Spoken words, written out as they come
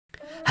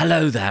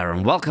Hello there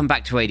and welcome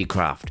back to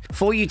ADcraft.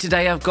 For you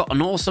today I've got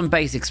an awesome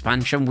base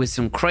expansion with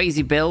some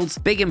crazy builds,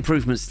 big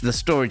improvements to the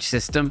storage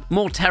system,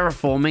 more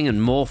terraforming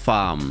and more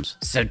farms.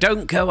 So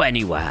don't go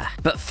anywhere.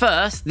 But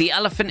first, the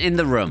elephant in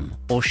the room,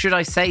 or should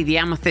I say the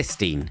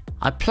amethystine.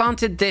 I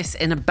planted this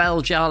in a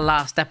bell jar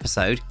last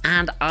episode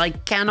and I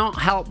cannot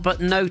help but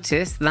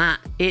notice that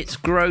it's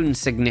grown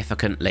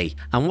significantly.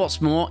 And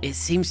what's more, it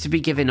seems to be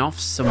giving off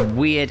some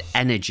weird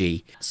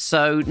energy.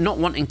 So not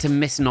wanting to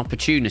miss an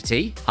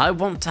opportunity, I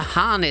want to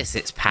harness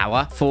its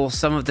power for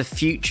some of the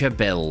future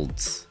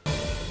builds.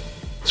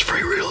 It's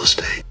free real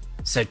estate.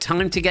 So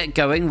time to get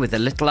going with a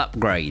little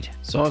upgrade.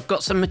 So I've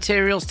got some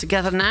materials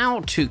together now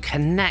to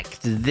connect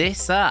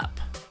this up.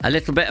 A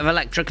little bit of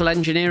electrical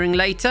engineering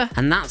later,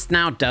 and that's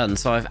now done.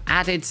 So I've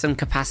added some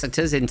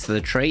capacitors into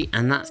the tree,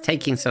 and that's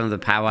taking some of the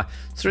power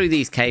through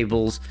these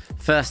cables,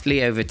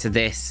 firstly over to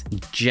this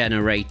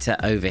generator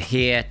over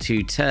here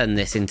to turn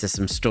this into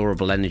some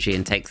storable energy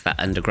and takes that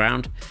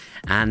underground.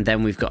 And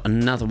then we've got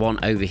another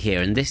one over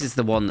here, and this is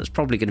the one that's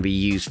probably going to be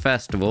used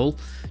first of all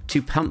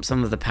to pump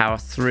some of the power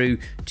through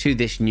to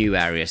this new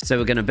area. So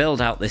we're going to build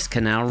out this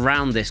canal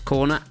round this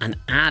corner and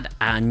add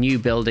our new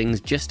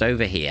buildings just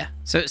over here.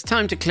 So it's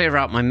time to clear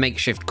out my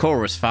makeshift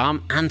chorus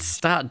farm and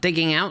start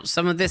digging out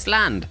some of this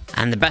land.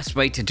 And the best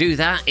way to do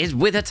that is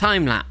with a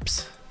time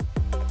lapse.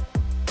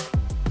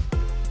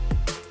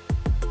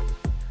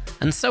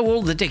 And so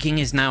all the digging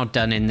is now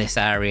done in this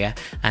area,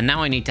 and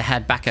now I need to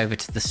head back over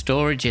to the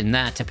storage in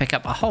there to pick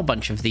up a whole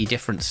bunch of the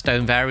different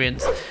stone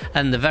variants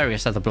and the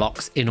various other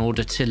blocks in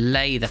order to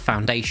lay the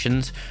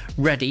foundations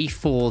ready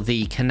for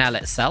the canal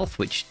itself,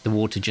 which the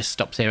water just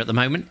stops here at the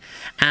moment,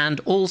 and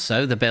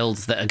also the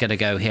builds that are going to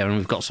go here. And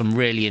we've got some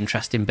really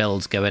interesting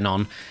builds going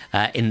on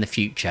in the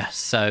future.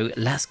 So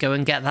let's go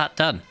and get that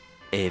done.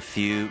 A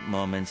few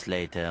moments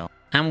later.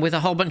 And with a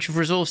whole bunch of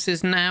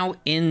resources now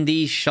in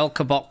these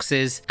shulker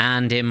boxes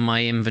and in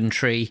my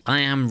inventory,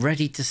 I am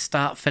ready to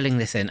start filling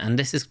this in. And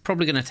this is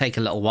probably going to take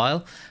a little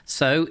while,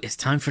 so it's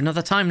time for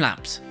another time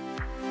lapse.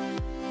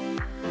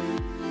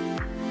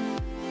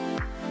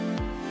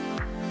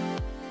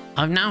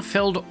 I've now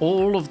filled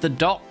all of the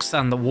docks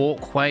and the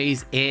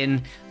walkways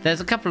in.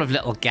 There's a couple of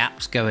little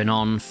gaps going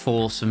on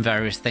for some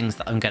various things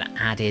that I'm going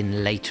to add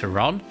in later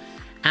on,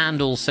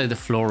 and also the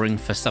flooring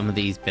for some of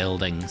these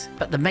buildings.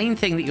 But the main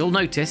thing that you'll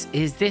notice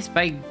is this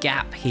big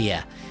gap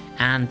here,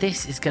 and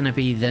this is going to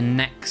be the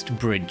next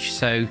bridge.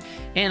 So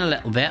in a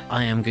little bit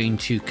I am going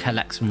to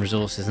collect some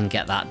resources and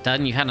get that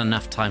done. You had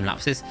enough time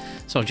lapses,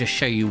 so I'll just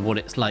show you what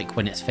it's like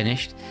when it's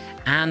finished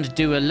and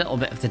do a little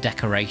bit of the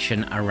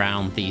decoration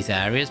around these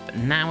areas. But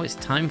now it's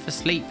time for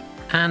sleep.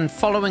 And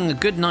following a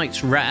good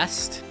night's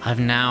rest, I've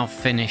now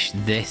finished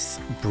this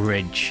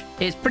bridge.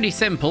 It's pretty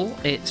simple.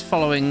 It's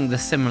following the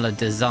similar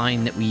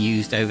design that we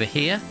used over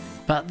here,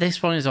 but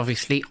this one is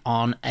obviously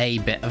on a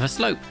bit of a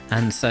slope.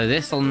 And so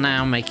this will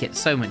now make it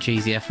so much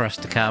easier for us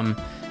to come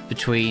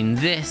between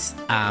this,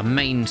 our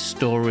main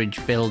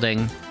storage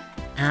building,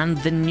 and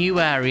the new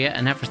area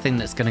and everything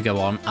that's going to go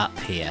on up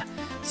here.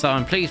 So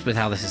I'm pleased with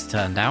how this has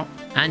turned out.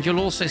 And you'll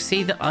also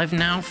see that I've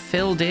now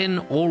filled in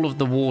all of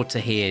the water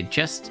here,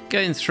 just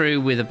going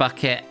through with a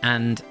bucket,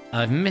 and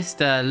I've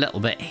missed a little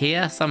bit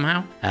here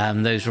somehow.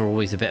 Those are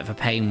always a bit of a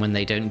pain when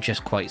they don't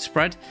just quite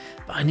spread,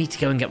 but I need to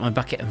go and get my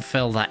bucket and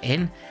fill that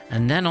in,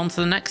 and then on to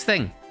the next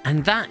thing.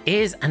 And that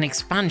is an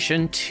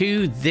expansion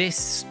to this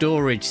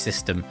storage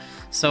system.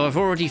 So I've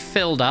already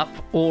filled up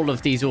all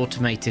of these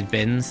automated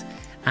bins,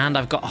 and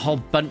I've got a whole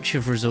bunch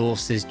of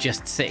resources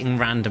just sitting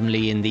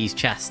randomly in these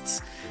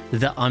chests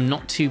that I'm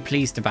not too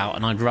pleased about,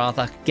 and I'd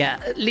rather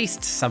get at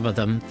least some of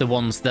them, the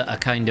ones that are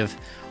kind of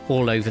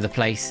all over the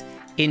place,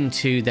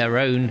 into their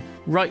own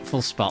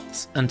rightful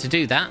spots. And to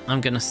do that, I'm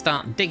going to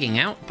start digging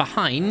out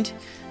behind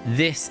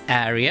this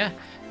area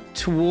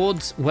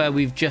towards where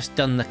we've just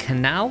done the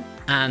canal,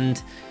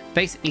 and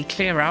basically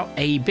clear out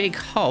a big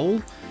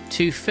hole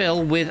to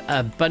fill with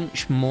a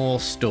bunch more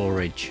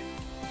storage.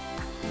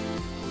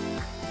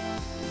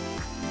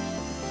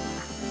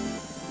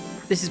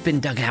 This has been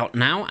dug out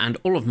now, and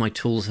all of my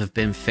tools have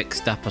been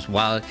fixed up as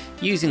well,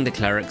 using the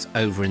clerics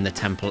over in the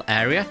temple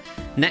area.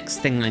 Next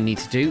thing I need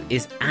to do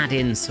is add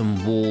in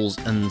some walls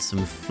and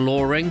some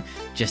flooring,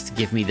 just to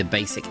give me the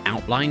basic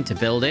outline to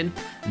build in.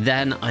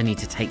 Then I need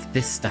to take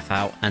this stuff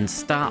out and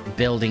start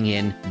building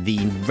in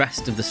the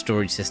rest of the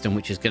storage system,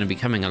 which is going to be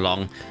coming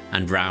along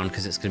and round,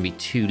 because it's going to be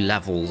 2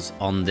 levels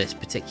on this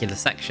particular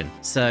section.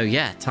 So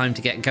yeah, time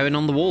to get going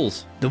on the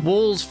walls. The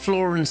walls,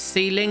 floor and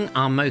ceiling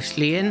are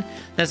mostly in.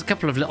 There's a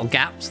couple of little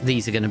gaps.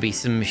 These are going to be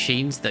some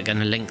machines that are going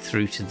to link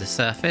through to the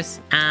surface.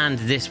 And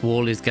this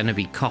wall is going to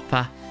be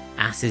copper,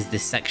 as is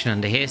this section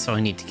under here. So I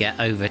need to get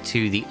over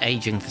to the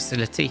aging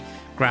facility,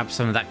 grab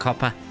some of that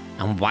copper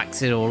and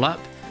wax it all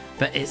up.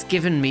 but it's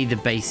given me the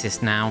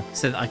basis now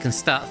so that I can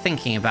start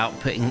thinking about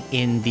putting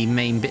in the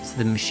main bits of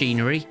the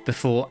machinery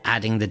before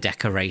adding the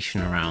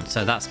decoration around.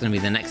 So that's going to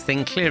be the next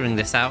thing, clearing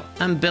this out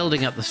and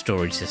building up the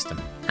storage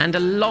system. And a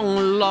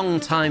long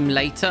time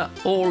later,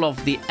 all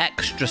of the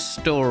extra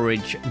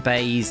storage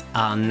bays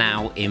are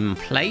now in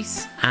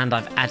place, and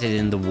I've added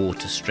in the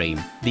water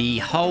stream. The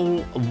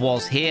hole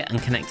was here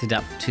and connected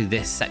up to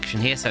this section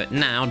here, so it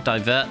now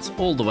diverts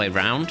all the way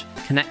round,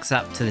 connects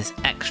up to this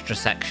extra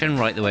section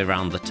right the way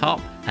around the top,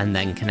 and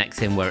then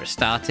connects in where it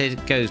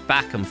started, goes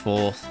back and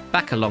forth,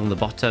 back along the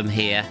bottom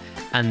here,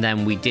 and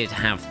then we did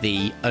have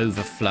the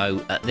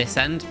overflow at this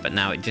end, but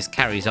now it just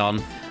carries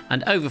on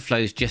and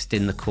overflows just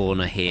in the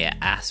corner here,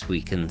 as we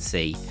can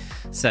see.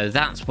 So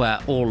that's where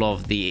all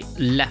of the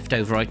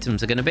leftover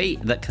items are going to be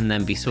that can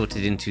then be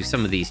sorted into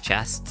some of these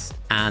chests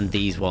and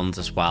these ones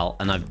as well.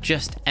 And I've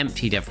just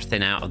emptied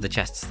everything out of the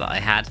chests that I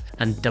had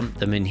and dumped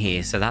them in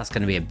here. So that's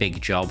going to be a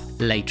big job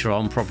later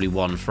on, probably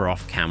one for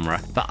off camera.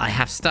 But I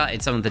have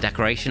started some of the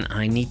decoration.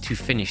 I need to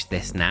finish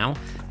this now.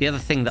 The other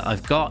thing that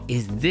I've got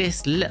is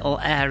this little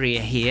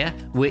area here,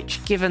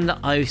 which, given that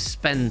I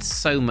spend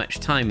so much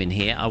time in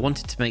here, I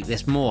wanted to make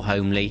this more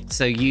homely.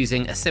 So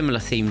using a similar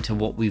theme to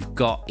what we've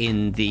got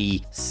in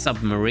the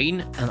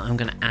submarine, and I'm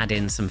going to add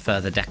in some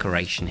further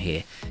decoration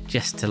here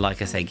just to,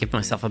 like I say, give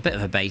myself a bit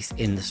of a base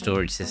in the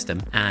storage system.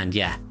 And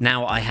yeah,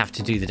 now I have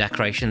to do the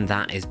decoration.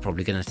 That is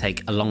probably going to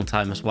take a long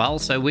time as well,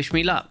 so wish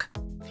me luck.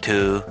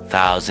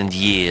 2,000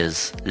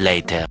 years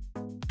later.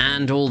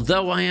 And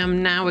although I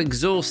am now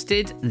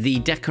exhausted, the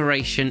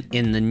decoration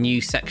in the new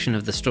section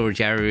of the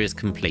storage area is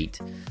complete.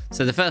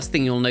 So the first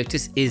thing you'll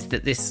notice is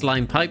that this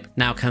slime pipe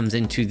now comes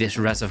into this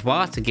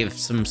reservoir to give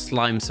some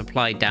slime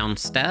supply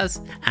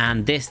downstairs.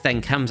 And this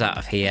then comes out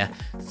of here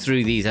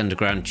through these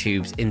underground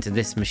tubes into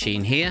this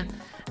machine here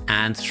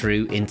and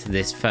through into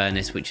this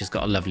furnace, which has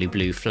got a lovely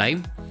blue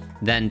flame.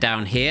 Then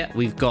down here,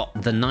 we've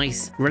got the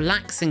nice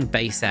relaxing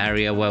base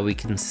area where we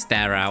can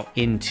stare out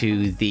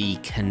into the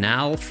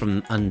canal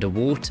from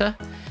underwater,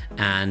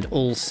 and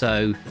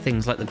also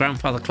things like the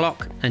grandfather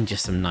clock and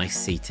just some nice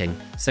seating.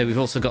 So we've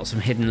also got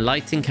some hidden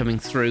lighting coming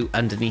through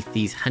underneath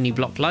these honey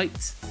block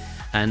lights.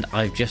 And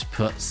I've just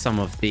put some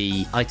of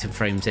the item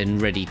frames in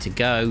ready to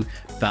go,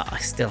 but I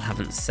still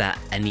haven't set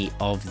any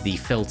of the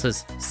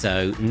filters,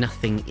 so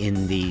nothing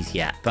in these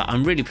yet. But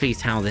I'm really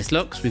pleased how this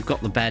looks. We've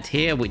got the bed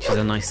here, which is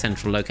a nice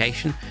central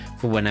location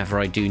for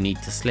whenever I do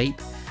need to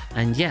sleep.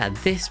 And yeah,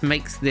 this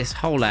makes this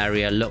whole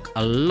area look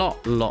a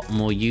lot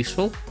more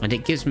useful, and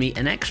it gives me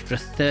an extra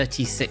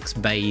 36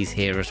 bays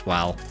here as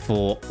well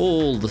for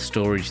all the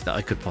storage that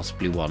I could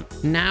possibly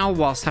want. Now,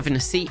 whilst having a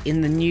seat in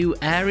the new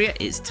area,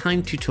 it's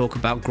time to talk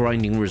about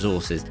grinding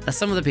resources. As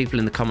some of the people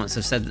in the comments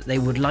have said that they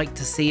would like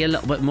to see a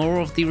little bit more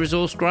of the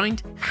resource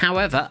grind.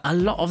 However, a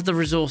lot of the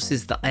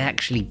resources that I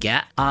actually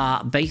get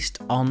are based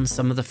on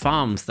some of the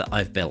farms that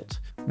I've built,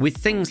 with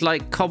things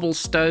like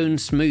cobblestone,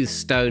 smooth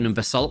stone and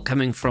basalt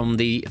coming from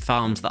the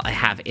farms that I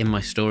have in my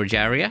storage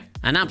area.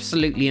 An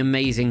absolutely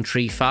amazing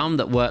tree farm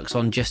that works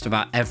on just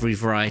about every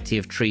variety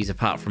of trees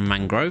apart from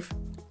mangrove.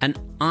 An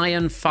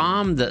iron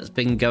farm that's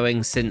been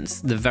going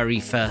since the very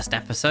first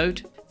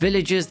episode.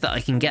 Villagers that I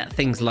can get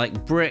things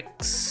like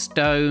bricks,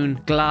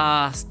 stone,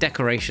 glass,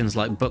 decorations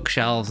like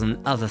bookshelves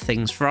and other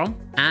things from.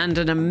 And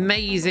an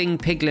amazing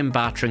piglin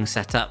bartering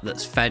setup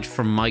that's fed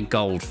from my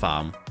gold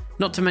farm.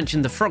 Not to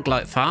mention the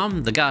Froglight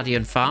farm, the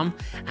Guardian farm,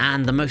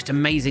 and the most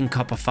amazing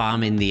copper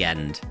farm in the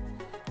end.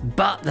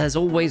 But there's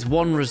always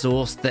one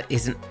resource that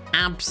is an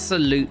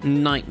absolute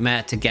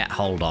nightmare to get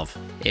hold of.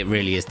 It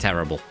really is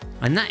terrible.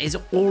 And that is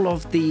all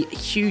of the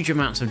huge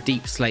amounts of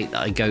deep slate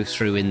that I go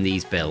through in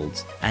these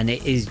builds. And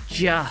it is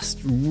just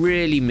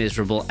really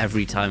miserable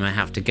every time I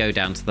have to go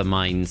down to the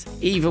mines,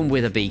 even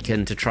with a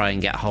beacon, to try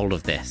and get hold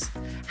of this.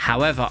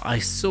 However, I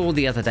saw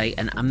the other day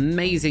an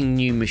amazing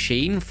new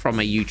machine from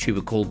a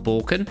YouTuber called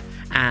Borken,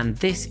 and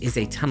this is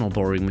a tunnel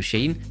boring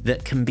machine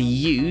that can be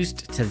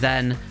used to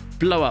then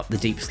blow up the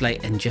deep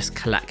slate and just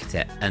collect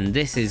it, and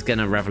this is going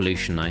to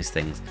revolutionize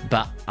things.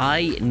 But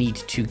I need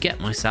to get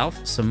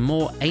myself some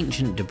more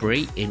ancient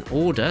debris in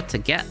order to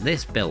get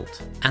this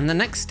built, and the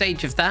next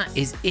stage of that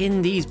is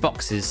in these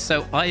boxes.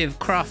 So I have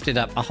crafted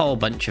up a whole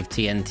bunch of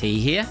TNT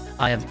here.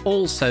 I have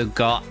also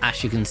got,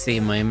 as you can see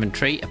in my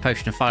inventory, a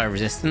potion of fire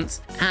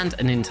resistance and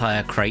an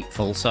entire crate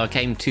full. So I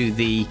came to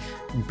the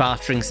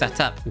bartering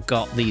setup,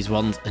 got these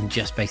ones, and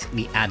just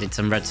basically added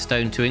some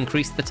redstone to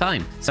increase the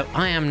time. So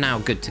I am now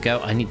good to go.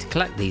 I need to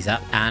collect these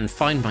up and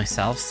find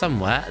myself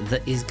somewhere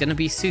that is going to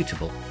be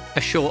suitable.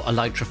 A short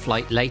elytra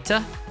flight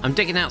later, I'm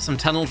digging out some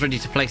tunnels ready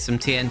to place some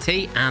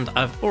TNT, and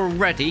I've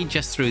already,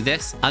 just through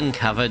this,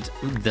 uncovered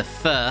the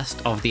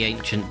first of the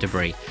ancient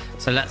debris.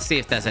 So let's see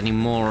if there's any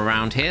more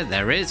around here.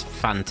 There is.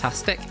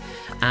 Fantastic.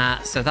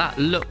 So that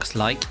looks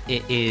like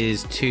it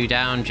is 2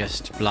 down.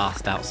 Just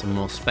blast out some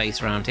more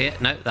space around here.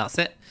 No, that's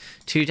it.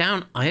 2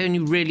 down. I only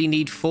really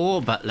need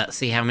 4, but let's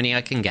see how many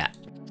I can get.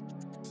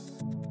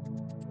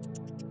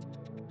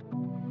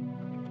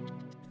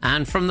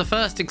 And from the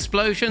first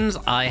explosions,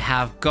 I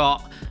have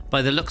got,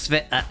 by the looks of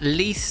it, at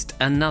least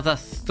another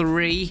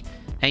 3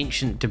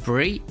 ancient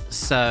debris,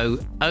 so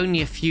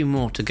only a few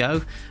more to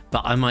go,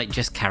 but I might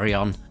just carry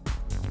on.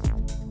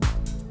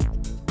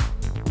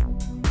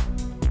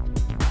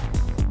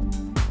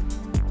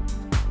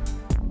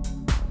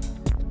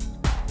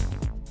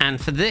 And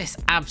for this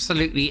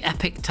absolutely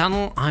epic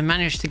tunnel, I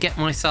managed to get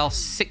myself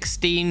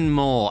 16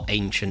 more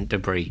ancient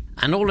debris.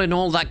 And all in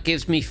all, that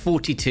gives me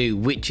 42,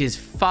 which is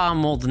far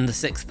more than the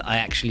 6 that I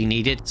actually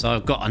needed. So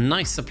I've got a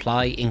nice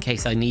supply in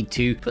case I need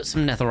to put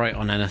some netherite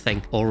on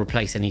anything or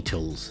replace any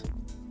tools.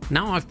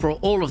 Now I've brought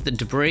all of the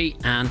debris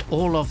and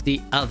all of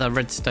the other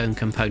redstone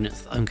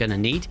components that I'm going to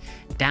need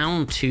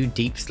down to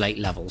deep slate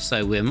level.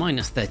 So we're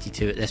minus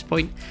 32 at this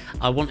point.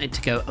 I want it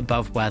to go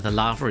above where the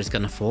lava is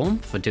going to form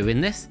for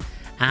doing this.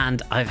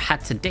 And I've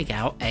had to dig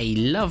out a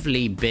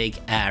lovely big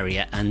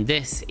area, and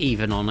this,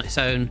 even on its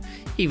own,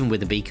 even with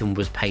the beacon,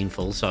 was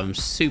painful. So I'm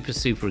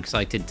super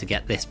excited to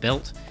get this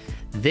built.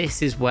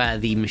 This is where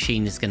the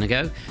machine is going to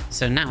go.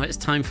 So now it's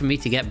time for me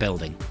to get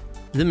building.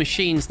 The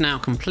machine's now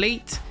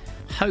complete.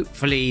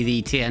 Hopefully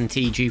the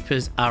TNT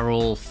dupers are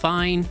all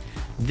fine.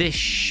 This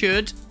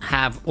should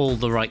have all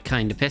the right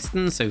kind of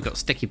pistons. So we've got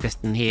sticky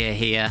piston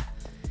here,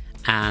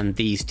 and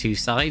these two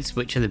sides,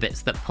 which are the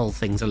bits that pull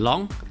things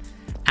along.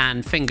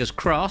 And fingers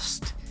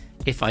crossed,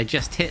 if I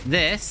just hit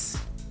this,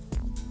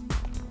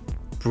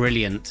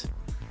 brilliant.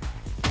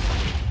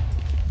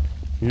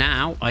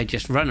 Now I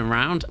just run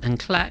around and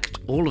collect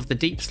all of the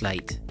deep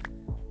slate.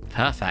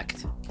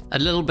 Perfect. A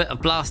little bit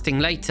of blasting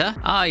later.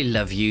 I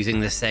love using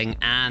this thing,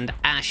 and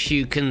as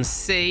you can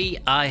see,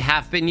 I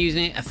have been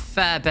using it a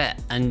fair bit.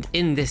 And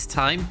in this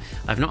time,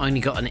 I've not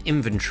only got an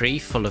inventory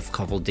full of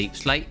cobbled deep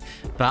slate,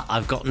 but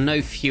I've got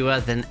no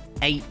fewer than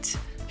 8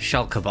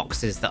 shulker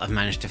boxes that I've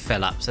managed to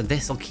fill up, so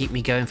this will keep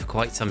me going for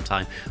quite some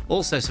time.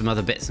 Also some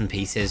other bits and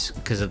pieces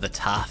because of the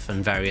tuff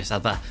and various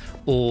other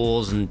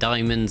ores and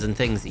diamonds and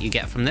things that you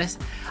get from this.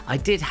 I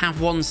did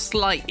have one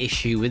slight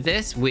issue with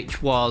this,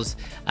 which was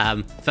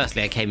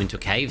firstly I came into a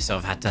cave, so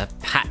I've had to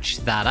patch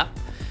that up,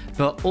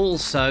 but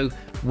also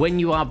when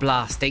you are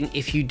blasting,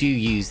 if you do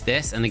use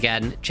this, and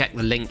again check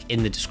the link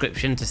in the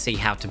description to see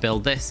how to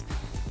build this,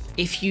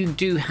 if you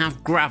do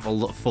have gravel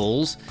that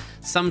falls,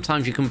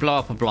 sometimes you can blow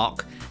up a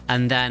block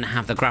and then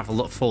have the gravel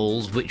that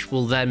falls, which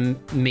will then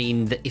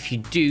mean that if you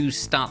do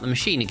start the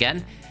machine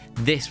again,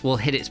 this will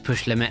hit its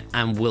push limit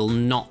and will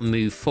not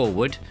move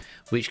forward,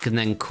 which can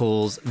then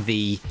cause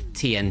the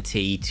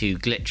TNT to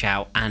glitch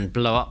out and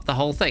blow up the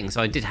whole thing.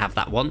 So I did have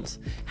that once,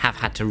 have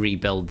had to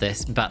rebuild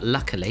this, but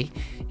luckily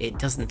it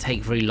doesn't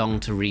take very long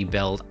to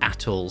rebuild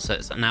at all. So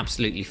it's an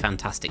absolutely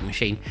fantastic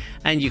machine.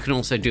 And you can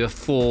also do a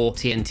 4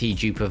 TNT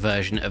duper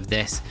version of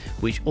this,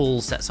 which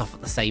all sets off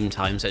at the same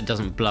time, so it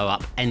doesn't blow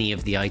up any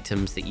of the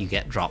items that you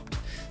get dropped.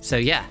 So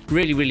yeah,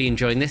 really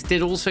enjoying this.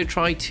 Did also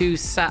try to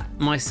set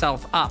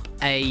myself up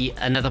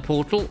another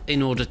portal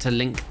in order to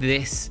link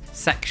this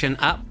section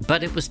up,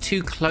 but it was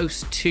too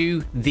close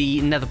to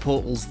the nether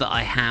portals that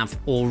I have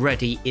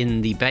already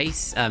in the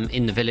base,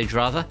 in the village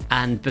rather,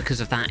 and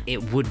because of that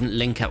it wouldn't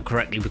link up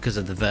correctly because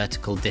of the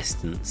vertical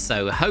distance.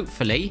 So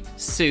hopefully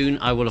soon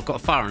I will have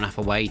got far enough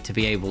away to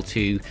be able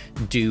to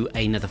do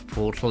a nether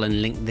portal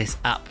and link this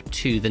up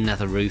to the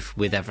nether roof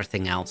with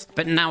everything else.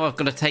 But now I've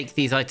got to take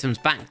these items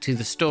back to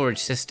the storage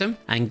system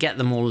and get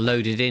them all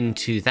loaded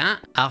into that.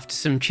 After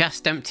some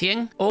chest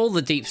emptying, all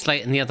the deep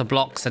slate and the other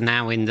blocks are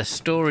now in the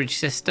storage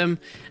system.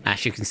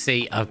 As you can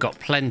see, I've got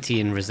plenty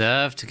in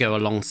reserve to go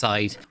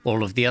alongside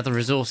all of the other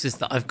resources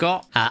that I've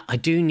got. I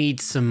do need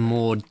some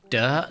more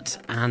dirt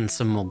and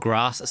some more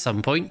grass at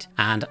some point,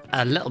 and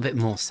a little bit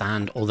more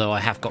sand, although I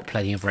have got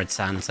plenty of red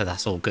sand, so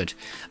that's all good.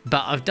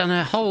 But I've done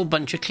a whole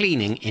bunch of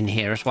cleaning in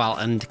here as well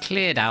and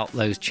cleared out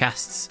those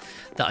chests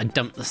that I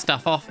dumped the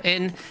stuff off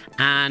in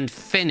and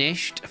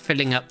finished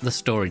filling up the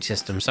storage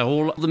system. So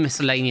all the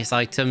miscellaneous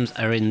items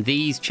are in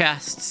these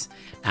chests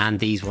and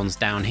these ones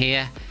down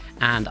here.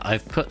 And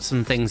I've put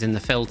some things in the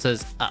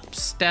filters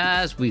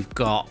upstairs. We've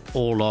got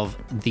all of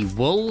the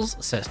wools,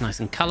 so it's nice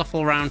and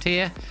colourful around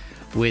here,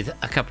 with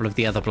a couple of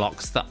the other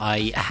blocks that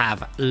I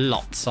have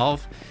lots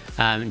of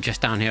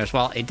just down here as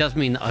well. It does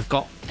mean that I've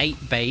got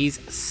 8 bays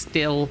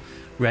still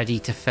ready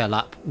to fill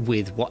up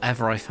with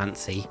whatever I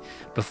fancy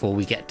before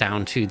we get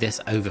down to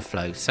this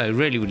overflow. So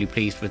really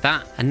pleased with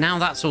that. And now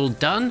that's all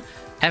done,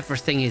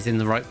 everything is in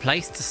the right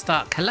place to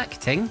start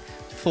collecting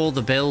for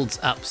the builds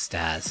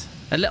upstairs.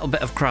 A little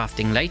bit of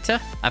crafting later.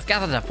 I've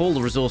gathered up all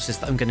the resources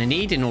that I'm going to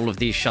need in all of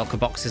these shulker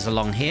boxes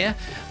along here,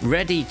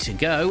 ready to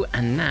go,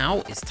 and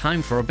now it's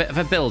time for a bit of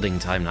a building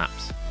time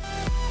lapse.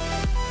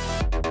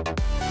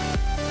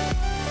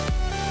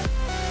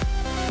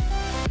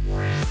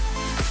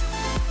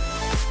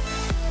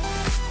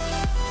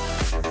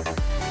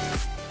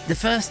 The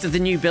first of the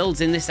new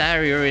builds in this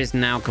area is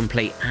now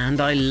complete,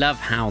 and I love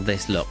how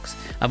this looks.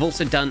 I've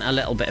also done a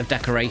little bit of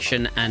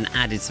decoration and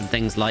added some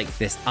things like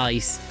this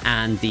ice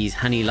and these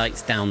honey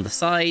lights down the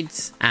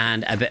sides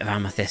and a bit of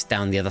amethyst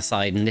down the other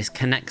side, and this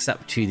connects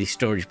up to the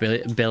storage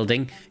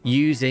building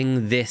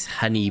using this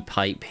honey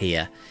pipe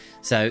here.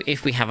 So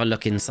if we have a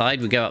look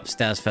inside, we go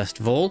upstairs first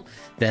of all,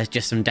 there's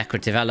just some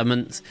decorative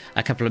elements,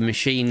 a couple of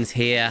machines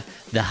here,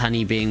 the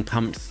honey being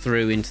pumped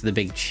through into the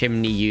big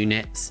chimney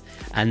units,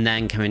 and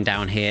then coming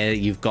down here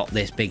you've got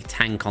this big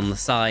tank on the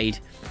side,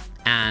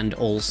 and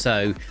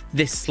also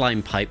this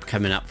slime pipe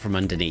coming up from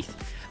underneath.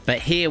 But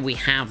here we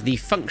have the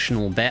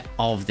functional bit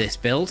of this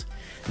build.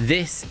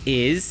 This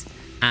is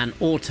an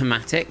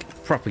automatic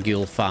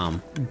propagule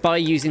farm. By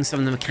using some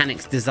of the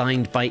mechanics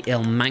designed by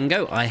Il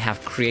Mango, I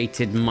have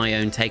created my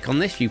own take on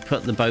this. You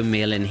put the bone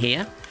meal in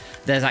here.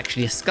 There's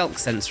actually a skulk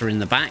sensor in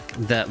the back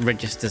that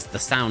registers the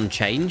sound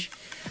change.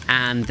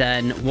 And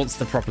then once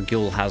the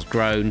propagule has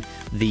grown,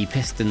 the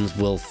pistons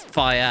will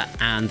fire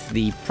and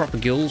the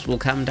propagules will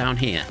come down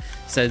here.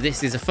 So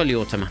this is a fully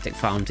automatic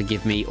farm to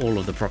give me all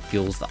of the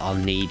propagules that I'll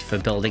need for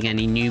building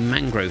any new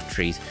mangrove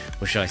trees,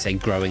 or should I say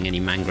growing any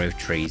mangrove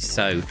trees.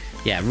 So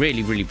yeah,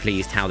 really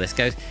pleased how this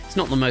goes. It's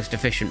not the most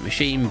efficient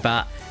machine,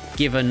 but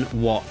given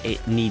what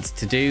it needs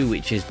to do,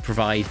 which is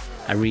provide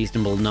a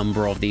reasonable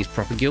number of these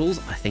propagules,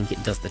 I think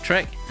it does the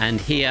trick. And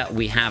here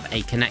we have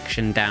a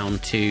connection down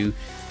to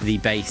the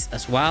base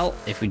as well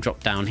if we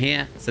drop down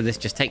here. So this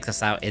just takes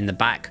us out in the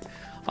back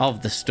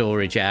of the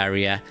storage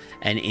area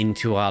and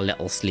into our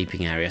little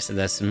sleeping area. So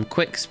there's some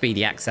quick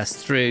speedy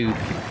access through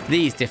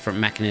these different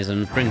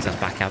mechanisms, brings us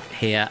back up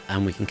here,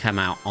 and we can come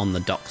out on the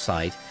dock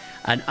side.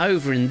 And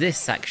over in this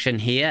section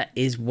here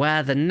is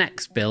where the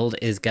next build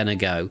is going to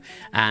go.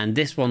 And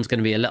this one's going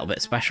to be a little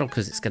bit special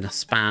because it's going to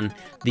span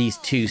these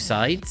two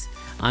sides.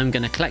 I'm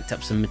going to collect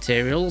up some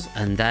materials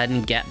and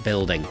then get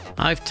building.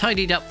 I've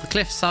tidied up the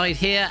cliffside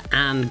here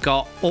and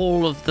got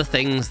all of the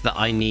things that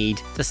I need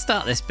to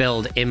start this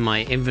build in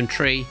my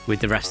inventory,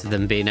 with the rest of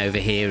them being over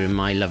here in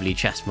my lovely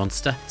chest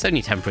monster. It's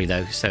only temporary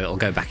though, so it'll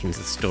go back into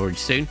the storage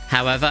soon.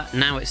 However,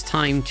 now it's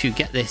time to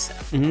get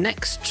this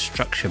next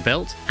structure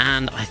built,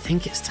 and I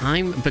think it's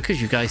time,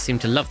 because you guys seem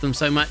to love them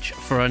so much,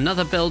 for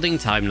another building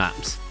time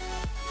lapse.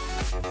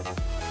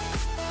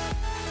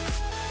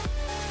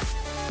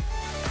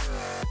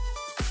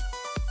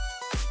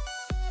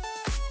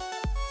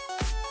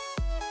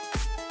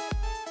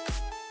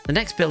 The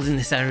next build in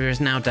this area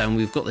is now done.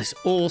 We've got this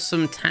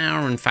awesome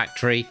tower and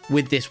factory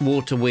with this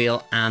water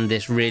wheel and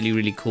this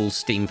really cool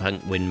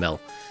steampunk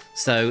windmill.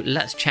 So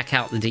let's check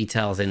out the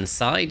details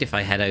inside if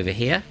I head over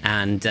here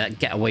and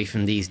get away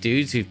from these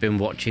dudes who've been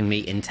watching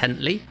me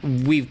intently.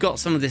 We've got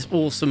some of this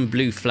awesome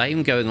blue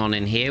flame going on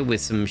in here with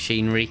some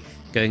machinery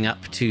going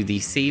up to the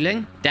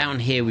ceiling. Down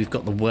here we've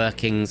got the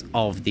workings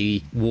of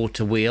the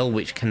water wheel,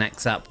 which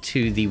connects up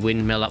to the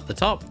windmill up the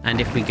top. And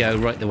if we go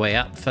right the way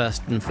up,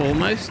 first and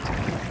foremost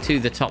to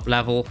the top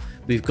level,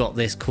 we've got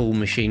this cool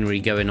machinery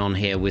going on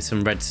here with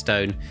some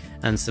redstone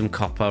and some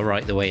copper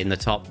right the way in the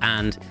top.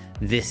 And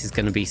this is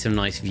going to be some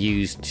nice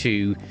views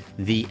to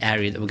the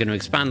area that we're going to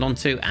expand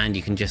onto, and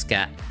you can just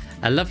get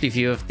a lovely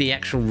view of the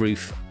actual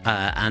roof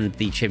and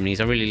the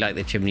chimneys. I really like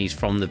the chimneys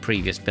from the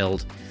previous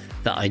build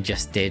that I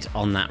just did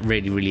on that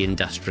really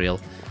industrial.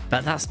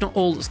 But that's not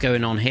all that's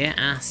going on here.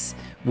 As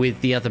with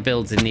the other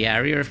builds in the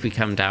area, if we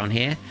come down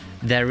here,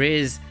 there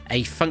is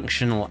a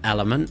functional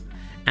element,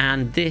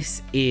 and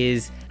this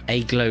is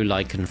a glow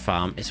lichen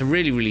farm. It's a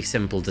really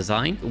simple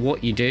design.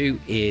 What you do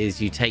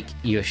is you take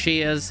your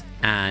shears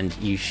and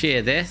you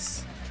shear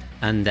this,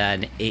 and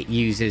then it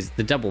uses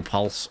the double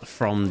pulse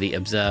from the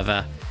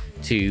observer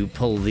to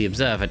pull the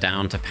observer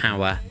down to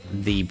power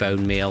the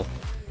bone meal.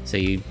 So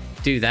you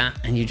do that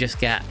and you just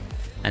get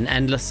an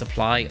endless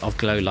supply of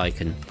glow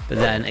lichen. But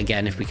then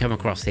again, if we come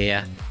across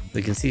here,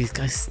 we can see these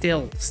guys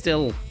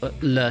still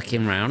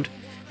lurking around.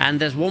 And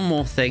there's one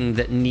more thing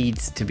that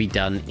needs to be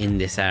done in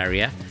this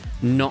area,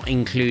 not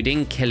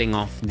including killing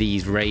off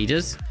these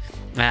raiders,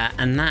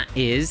 and that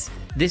is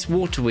this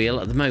water wheel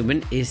at the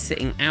moment is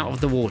sitting out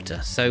of the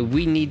water. So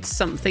we need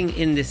something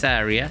in this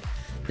area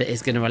that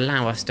is going to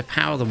allow us to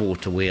power the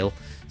water wheel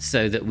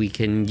so that we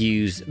can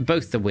use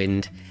both the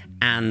wind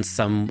and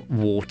some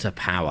water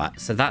power.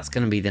 So that's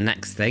going to be the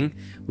next thing,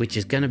 which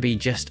is going to be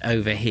just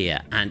over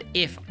here. And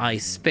if I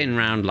spin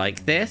round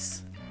like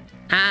this,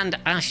 and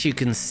as you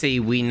can see,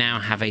 we now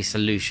have a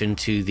solution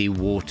to the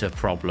water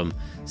problem.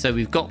 So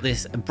we've got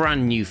this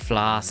brand new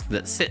flask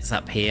that sits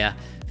up here,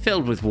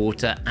 filled with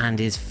water, and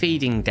is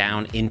feeding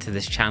down into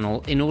this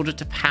channel in order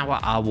to power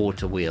our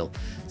water wheel.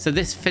 So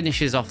this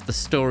finishes off the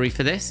story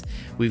for this.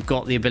 We've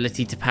got the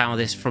ability to power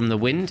this from the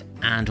wind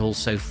and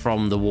also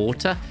from the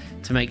water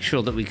to make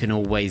sure that we can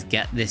always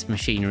get this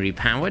machinery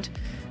powered.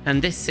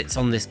 And this sits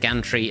on this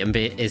gantry and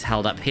is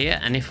held up here.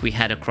 And if we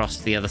head across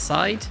to the other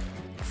side,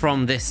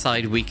 from this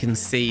side we can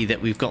see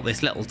that we've got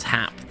this little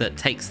tap that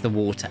takes the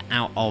water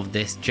out of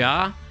this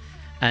jar,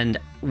 and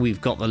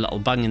we've got the little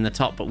bung in the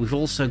top, but we've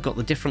also got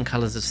the different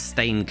colors of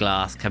stained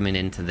glass coming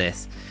into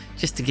this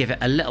just to give it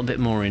a little bit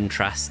more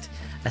interest.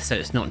 so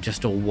it's not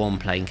just all one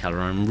plain colour.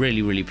 I'm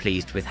really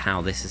pleased with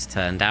how this has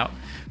turned out.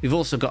 We've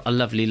also got a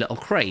lovely little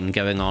crane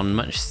going on,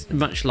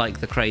 much like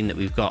the crane that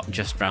we've got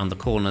just round the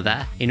corner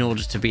there, in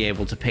order to be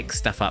able to pick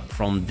stuff up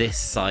from this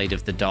side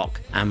of the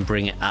dock and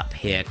bring it up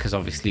here, because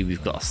obviously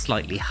we've got a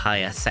slightly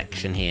higher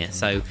section here.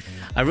 So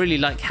I really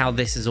like how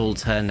this has all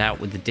turned out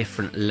with the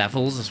different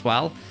levels as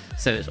well.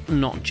 So it's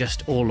not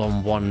just all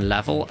on one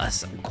level,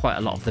 as quite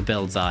a lot of the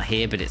builds are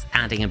here, but it's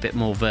adding a bit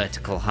more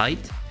vertical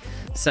height.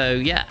 So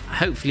yeah,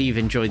 hopefully you've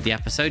enjoyed the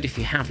episode. If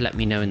you have, let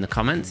me know in the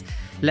comments.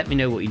 Let me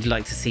know what you'd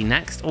like to see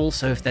next.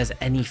 Also, if there's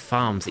any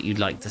farms that you'd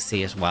like to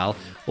see as well,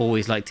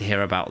 always like to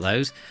hear about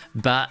those.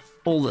 But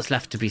all that's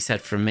left to be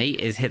said from me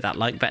is hit that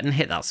like button,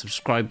 hit that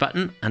subscribe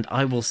button, and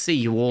I will see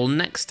you all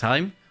next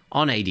time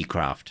on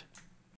ADcraft.